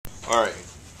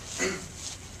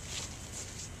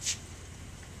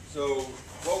So,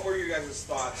 what were your guys'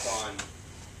 thoughts on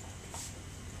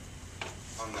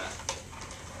that?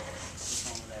 Just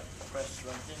on that press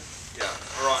right there.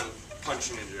 Yeah, or on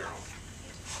punching in general,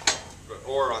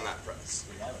 or on that press.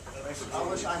 We have it. I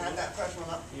wish I had that press when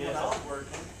I was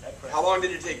working. That press. How long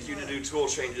did it take you to do tool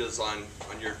changes on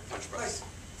your punch Like press?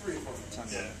 3 or 4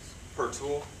 minutes. Yeah. Per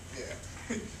tool?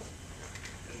 Yeah.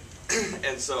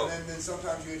 And so, And then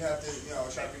sometimes you'd have to,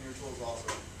 sharpen your tools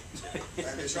also.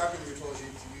 And to sharpen your tools,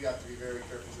 you have to be very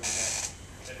careful doing that.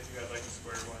 And if you had like a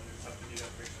square one or something, you'd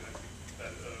have to make sure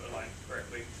that aligned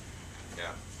correctly.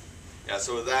 yeah. Yeah,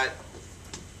 so with that,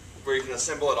 where you can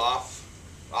assemble it off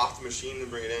the machine and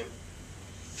bring it in,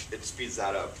 it speeds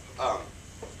that up.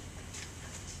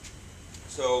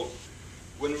 So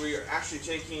when we are actually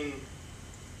taking,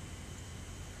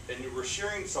 and we're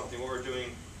shearing something, what we're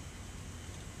doing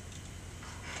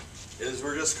is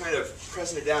we're just kind of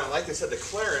pressing it down. Like I said, the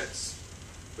clearance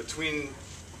between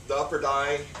the upper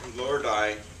die and lower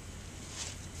die,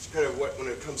 kind of when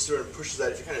it comes through and pushes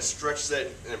that, it kind of stretches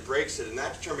it and it breaks it, and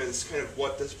that determines kind of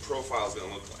what this profile is going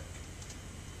to look like.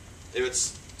 If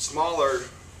it's smaller,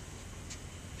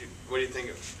 what do you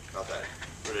think about that?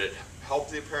 Would it help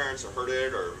the appearance or hurt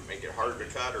it or make it harder to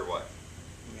cut or what?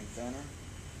 You mean thinner?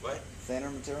 What? Thinner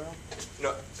material?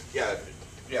 No, yeah,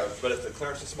 but if the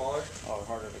clearance is smaller, Or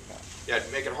harder to cut? yeah,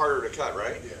 make it harder to cut,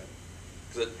 right? Yeah.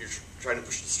 Because you're trying to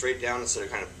push it straight down instead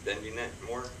of kind of bending it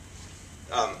more.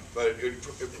 But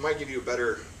it might give you a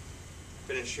better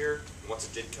finish here once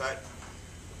it did cut.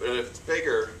 But if it's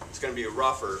bigger, it's going to be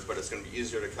rougher, but it's going to be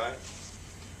easier to cut.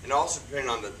 And also depending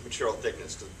on the material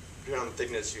thickness, because depending on the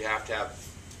thickness, you have to have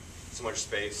so much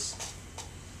space.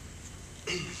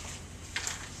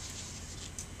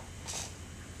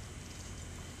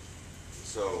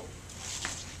 So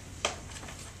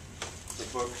the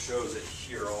book shows it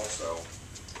here also.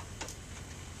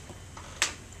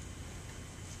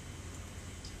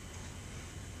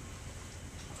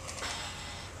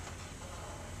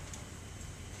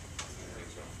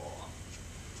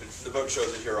 The book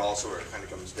shows it here also where it kind of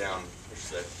comes down.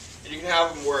 And you can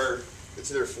have them where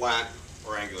it's either flat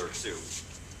or angular too.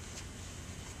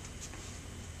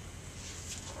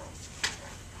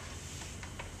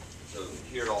 So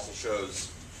here it also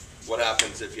shows what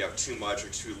happens if you have too much or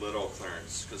too little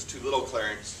clearance, because too little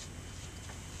clearance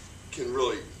can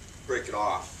really break it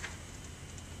off.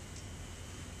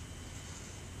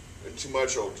 And too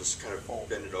much will just kind of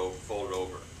bend it over, fold it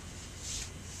over.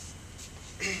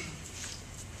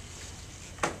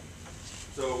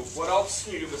 So what else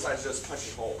can you do besides just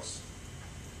punching holes?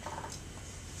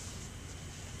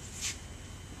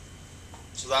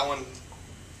 So that one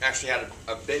actually had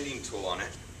a bending tool on it.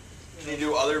 Can you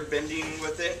do other bending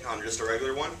with it on just a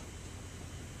regular one?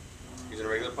 Using a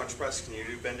regular punch press, can you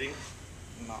do bending?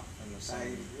 Not in the same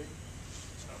degree.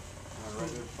 On a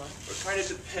regular punch. It kind of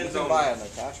You depends can on. buy an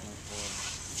attachment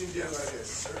for You can do like a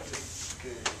surface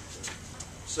thing,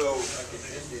 So like an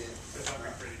indent. It's not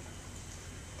very pretty.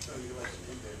 So you like an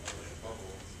indent or a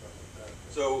bubble and stuff like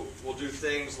that. So we'll do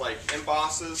things like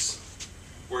embosses,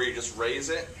 where you just raise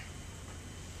it,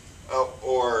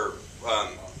 or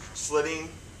slitting,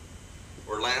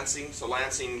 or lancing. So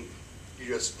lancing,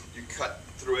 you cut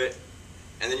through it,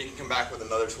 and then you can come back with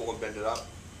another tool and bend it up.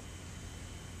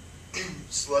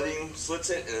 Slitting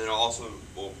slits it, and then also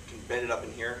can bend it up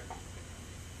in here.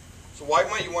 So why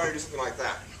might you want to do something like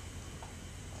that?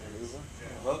 a louver, Yeah.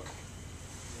 a hook.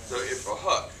 So if a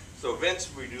hook, so Vince,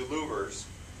 we do louvers,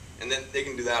 and then they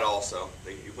can do that also.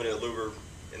 You put a louver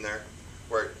in there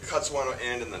where it cuts one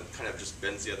end and then kind of just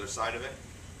bends the other side of it.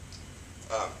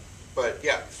 But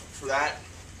yeah, for that,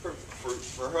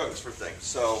 for hooks, for things.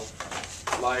 So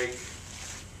like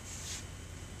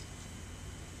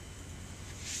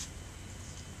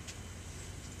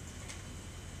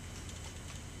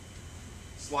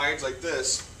slides like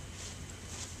this,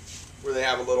 where they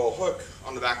have a little hook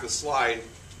on the back of the slide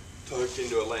to hook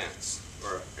into a lance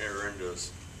or into a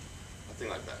thing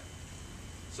like that.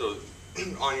 So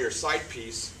on your side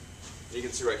piece, you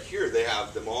can see right here they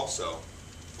have them also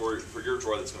for your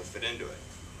drawer that's going to fit into it.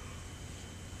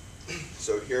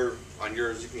 So here on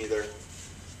yours you can either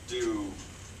do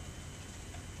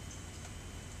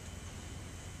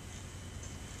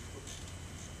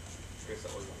I guess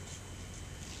that was one.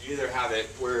 You either have it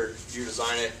where you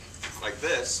design it like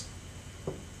this,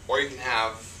 or you can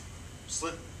have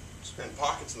spin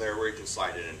pockets in there where you can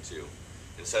slide it into,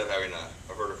 instead of having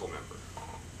a vertical member.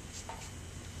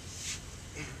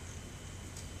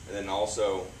 And then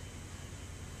also,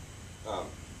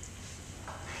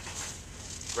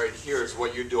 right here is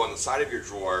what you do on the side of your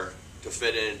drawer to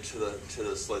fit into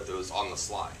the slit that was on the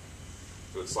slide.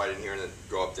 So it would slide in here and then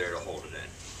go up there to hold it in.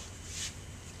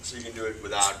 so you can do it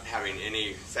without having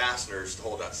any fasteners to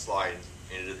hold that slide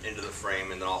into the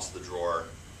frame, and then also the drawer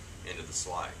into the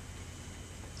slide.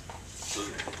 So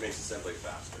it makes assembly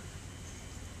faster.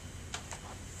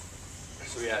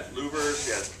 So we had louvers,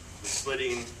 we had the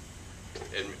slitting,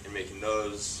 and making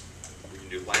those. We can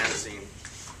do lancing.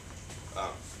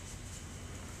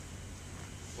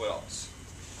 What else?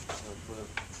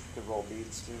 Could roll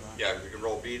beads too, right? Yeah, we can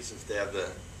roll beads if they have the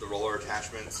roller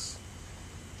attachments.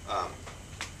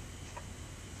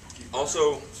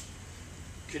 Also,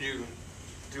 could you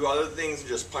do other things than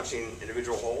just punching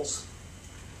individual holes?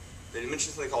 They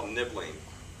mentioned something called nibbling.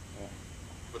 Yeah.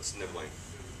 What's nibbling?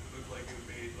 It looked like it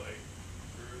made like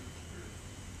grooves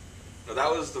No, that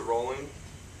was the rolling.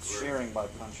 Shearing by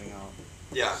punching out.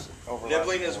 Yeah. Overlapping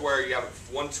Nibbling is holes. where you have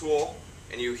one tool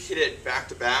and you hit it back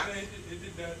to back. or it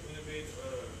did that when it made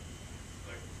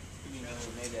like You mean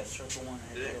when we made that circle one?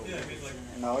 had Did it? little Yeah, I mean, rivets like- in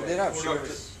it? No, it did have No,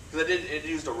 shears. because it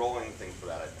used a rolling thing for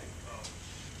that, I think.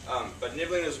 oh. But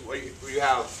nibbling is where you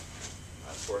have,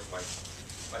 of course,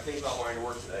 my thing's not wanting to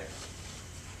work today.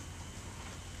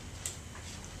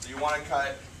 So you want to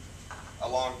cut a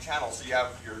long channel, so you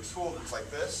have your tool that's like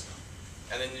this,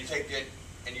 and then you take it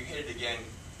and you hit it again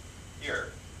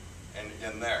here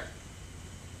and there.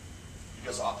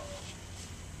 You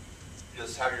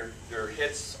just have your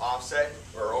hits offset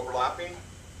or overlapping,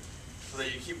 so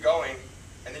that you keep going,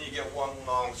 and then you get one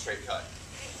long straight cut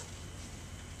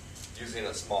using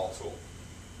a small tool.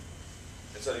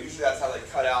 And so usually that's how they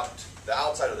cut out the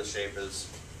outside of the shape is,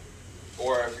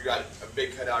 or if you got a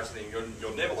big cutout or something,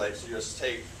 you'll nibble it, so you just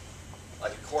take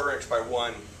like a 1/4 inch by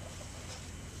 1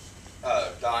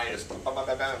 die and just bam, bam,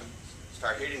 bam, bam,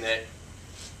 start hitting it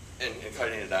and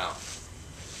cutting it down.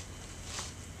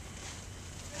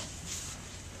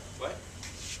 What?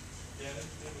 Yeah, that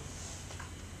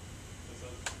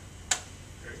sounds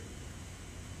great.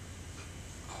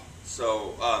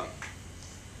 So,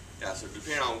 yeah, so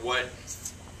depending on what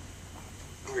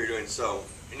you're doing. So,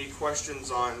 any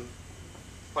questions on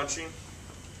punching?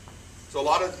 So a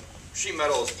lot of sheet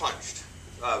metal is punched.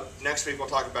 Next week we'll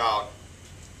talk about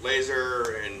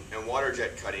laser and water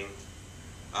jet cutting.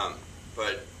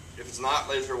 But if it's not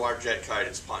laser or water jet cut,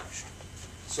 it's punched.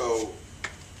 So,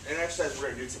 an exercise we're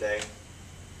going to do today,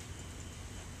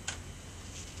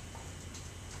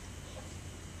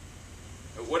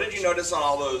 what did you notice on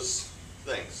all those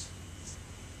things?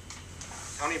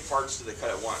 How many parts do they cut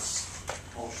at once?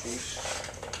 Whole sheet.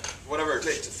 Whatever it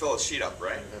takes to fill a sheet up,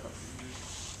 right?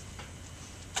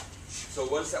 So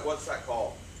what's that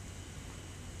called?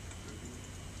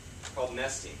 It's called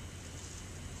nesting.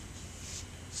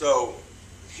 So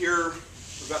here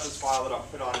we've got this file that I'll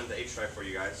put on the H drive for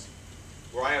you guys,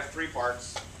 where I have 3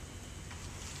 parts,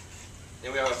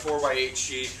 and we have a 4x8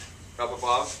 sheet up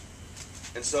above.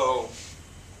 And so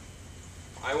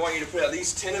I want you to put at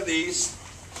least 10 of these,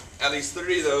 at least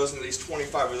 30 of those, and at least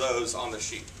 25 of those on the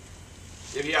sheet.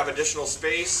 If you have additional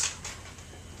space,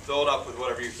 fill it up with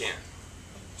whatever you can.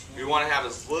 You want to have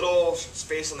as little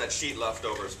space on that sheet left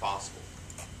over as possible.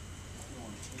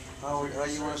 How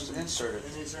you want us to insert it?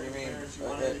 Any certain You mean clearance you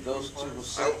want it to be those two part will of?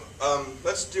 sit?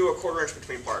 Let's do a 1/4 inch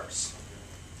between parts,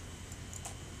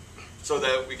 so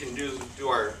that we can do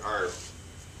our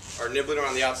nibbling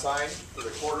around the outside with a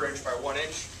 1/4 inch by 1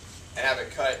 inch, and have it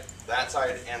cut that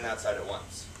side and that side at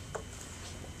once.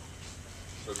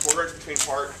 So 1/4 inch between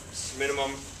parts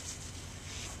minimum.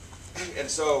 And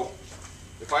so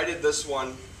if I did this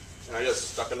one and I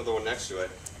just stuck another one next to it,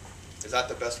 is that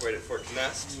the best way for it to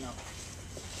nest? No.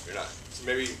 You're not. So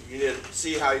maybe you need to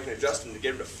see how you can adjust them to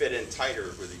get them to fit in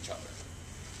tighter with each other.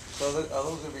 So are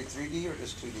those going to be 3D or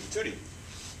just 2D? 2D.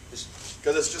 Just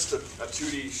Because it's just a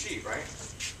 2D sheet, right?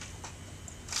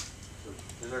 So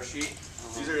here's our sheet.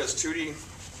 These are just 2D.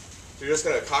 So you're just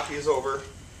going to copy these over,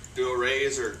 do a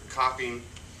raise or copying,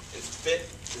 and fit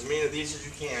as many of these as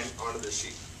you can onto the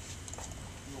sheet.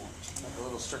 like a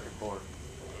little circuit board.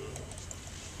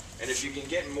 And if you can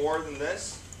get more than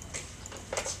this,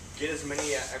 get as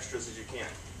many extras as you can.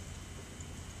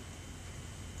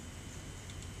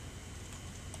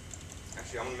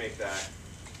 Actually, I'm going to make that.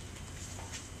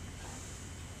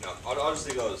 No, I'll just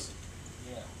leave those.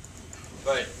 Yeah.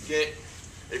 But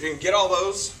if you can get all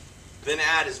those, then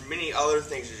add as many other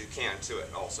things as you can to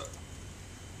it also.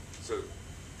 So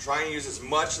try and use as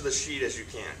much of the sheet as you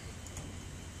can.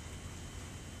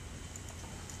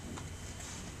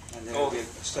 And then it'll be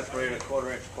separated a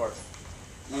 1/4 inch apart.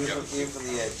 Even from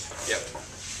the edge. Yep.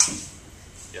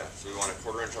 Yeah, so we want a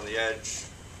 1/4 inch on the edge,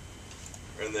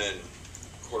 and then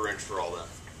 1/4 inch for all them.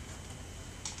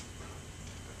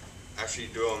 Actually,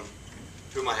 do them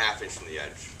 2 1/2 inch from the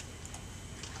edge.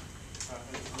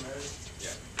 From there.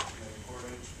 Yeah. Maybe 1/4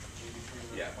 inch, maybe 3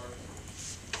 inches Yeah. apart.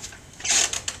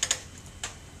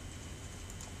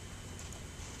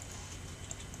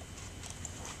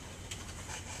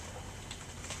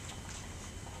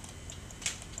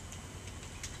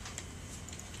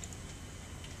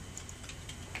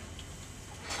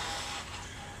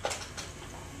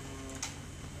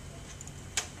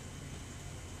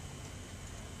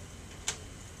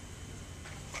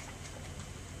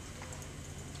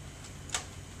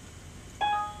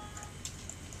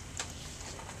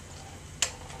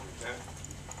 Okay.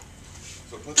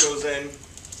 So put those in,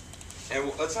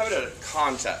 and let's have it at a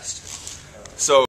contest. So